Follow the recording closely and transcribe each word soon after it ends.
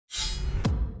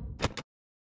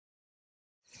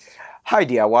Hi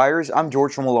DIYers, I'm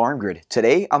George from Alarm Grid.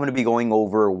 Today I'm going to be going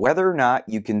over whether or not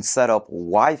you can set up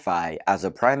Wi-Fi as a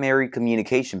primary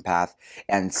communication path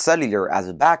and cellular as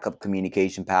a backup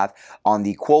communication path on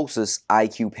the Qolsys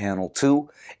IQ Panel 2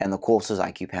 and the Qolsys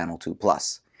IQ Panel 2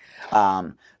 Plus.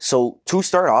 So to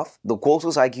start off, the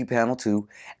Qolsys IQ Panel 2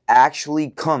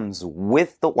 actually comes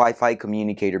with the Wi-Fi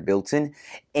communicator built in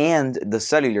and the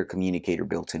cellular communicator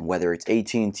built in, whether it's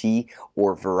AT&T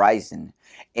or Verizon.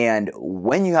 And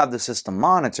when you have the system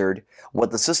monitored,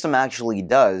 what the system actually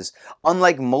does,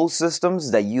 unlike most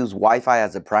systems that use Wi-Fi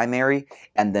as a primary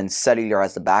and then cellular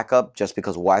as a backup, just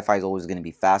because Wi-Fi is always going to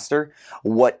be faster,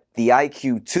 what the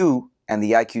IQ2 and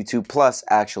the IQ2 Plus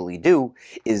actually do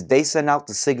is they send out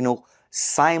the signal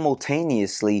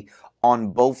simultaneously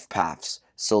on both paths.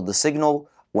 So the signal,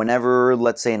 whenever,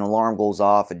 let's say, an alarm goes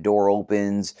off, a door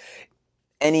opens,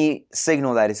 any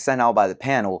signal that is sent out by the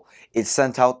panel is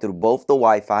sent out through both the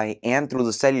Wi-Fi and through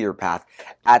the cellular path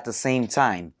at the same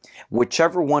time.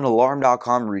 Whichever one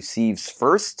Alarm.com receives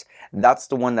first, that's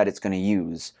the one that it's going to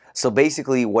use. So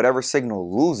basically, whatever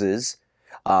signal loses,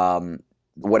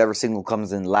 whatever signal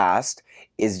comes in last,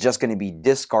 is just going to be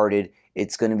discarded.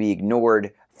 It's going to be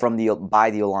ignored from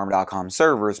by the Alarm.com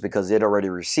servers because it already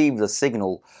received the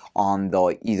signal on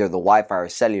either the Wi-Fi or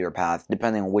cellular path,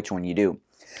 depending on which one you do.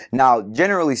 Now,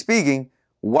 generally speaking,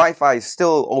 Wi-Fi is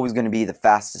still always going to be the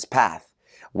fastest path.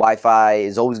 Wi-Fi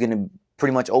is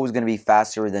pretty much always going to be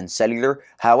faster than cellular.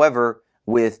 However,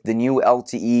 with the new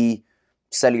LTE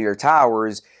cellular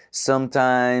towers,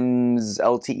 sometimes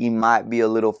LTE might be a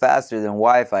little faster than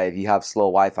Wi-Fi if you have slow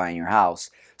Wi-Fi in your house.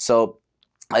 So,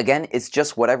 again, it's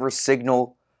just whatever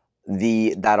signal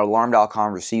that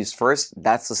Alarm.com receives first,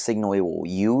 that's the signal it will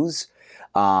use.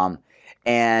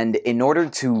 And in order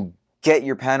to get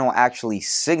your panel actually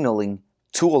signaling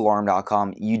to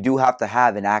Alarm.com, you do have to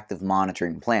have an active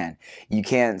monitoring plan. You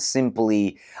can't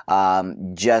simply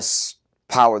just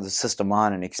power the system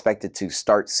on and expect it to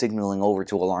start signaling over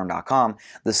to Alarm.com.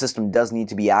 The system does need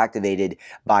to be activated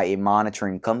by a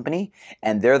monitoring company,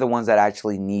 and they're the ones that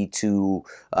actually need to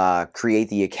create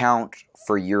the account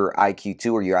for your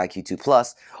IQ2 or your IQ2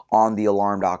 Plus on the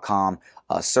Alarm.com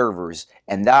servers,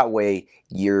 and that way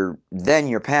your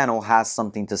panel has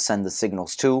something to send the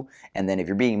signals to, and then if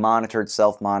you're being monitored,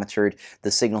 self-monitored,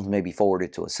 the signals may be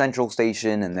forwarded to a central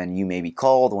station, and then you may be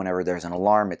called whenever there's an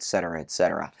alarm, etc.,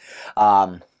 etc.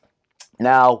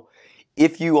 Now,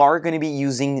 if you are going to be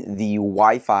using the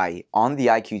Wi-Fi on the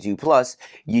IQ2 Plus,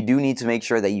 you do need to make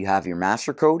sure that you have your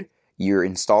master code, your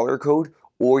installer code,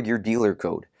 or your dealer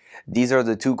code. These are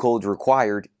the two codes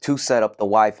required to set up the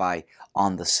Wi-Fi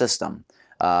on the system.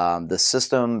 The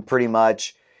system pretty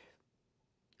much,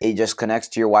 it just connects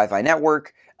to your Wi-Fi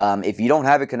network. If you don't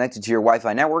have it connected to your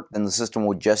Wi-Fi network, then the system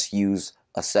will just use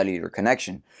a cellular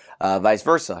connection. Vice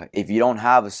versa, if you don't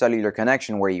have a cellular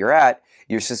connection where you're at,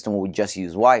 your system will just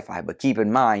use Wi-Fi. But keep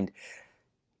in mind,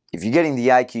 if you're getting the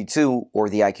IQ2 or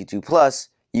the IQ2 Plus,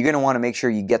 you're going to want to make sure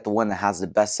you get the one that has the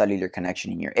best cellular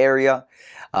connection in your area.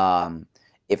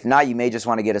 If not, you may just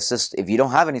want to get a system. If you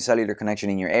don't have any cellular connection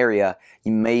in your area,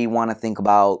 you may want to think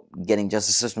about getting just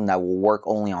a system that will work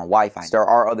only on Wi-Fi. There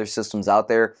are other systems out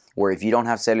there where if you don't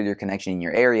have cellular connection in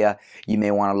your area, you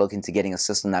may want to look into getting a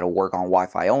system that will work on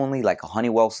Wi-Fi only, like a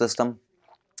Honeywell system.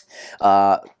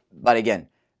 But again,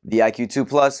 the IQ2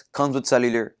 Plus comes with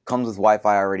cellular, comes with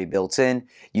Wi-Fi already built in.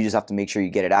 You just have to make sure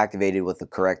you get it activated with the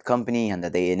correct company and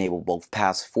that they enable both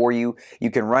paths for you.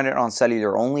 You can run it on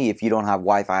cellular only if you don't have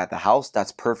Wi-Fi at the house.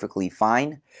 That's perfectly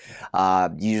fine.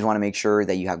 You just want to make sure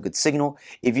that you have good signal.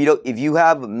 If you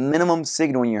have minimum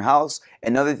signal in your house,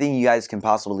 another thing you guys can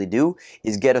possibly do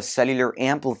is get a cellular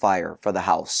amplifier for the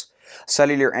house.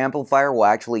 Cellular amplifier will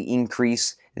actually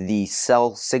increase the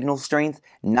cell signal strength,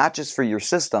 not just for your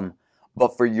system,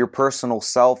 but for your personal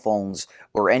cell phones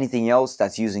or anything else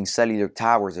that's using cellular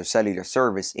towers or cellular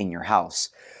service in your house.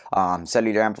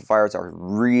 Cellular amplifiers are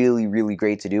really, really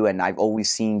great to do, and I've always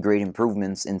seen great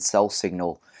improvements in cell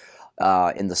signal,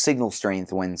 in the signal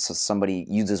strength when somebody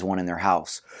uses one in their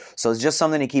house. So it's just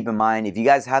something to keep in mind. If you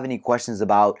guys have any questions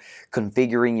about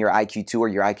configuring your IQ2 or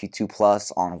your IQ2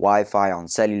 Plus on Wi-Fi, on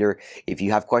cellular, if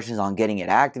you have questions on getting it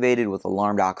activated with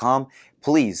Alarm.com,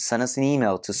 please send us an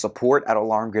email to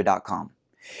support@alarmgrid.com.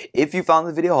 If you found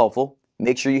the video helpful,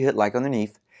 make sure you hit like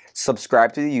underneath,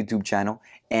 subscribe to the YouTube channel,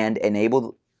 and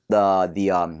enable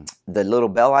the little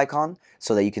bell icon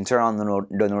so that you can turn on the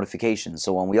notifications.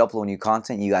 So when we upload new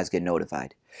content, you guys get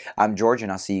notified. I'm George,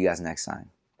 and I'll see you guys next time.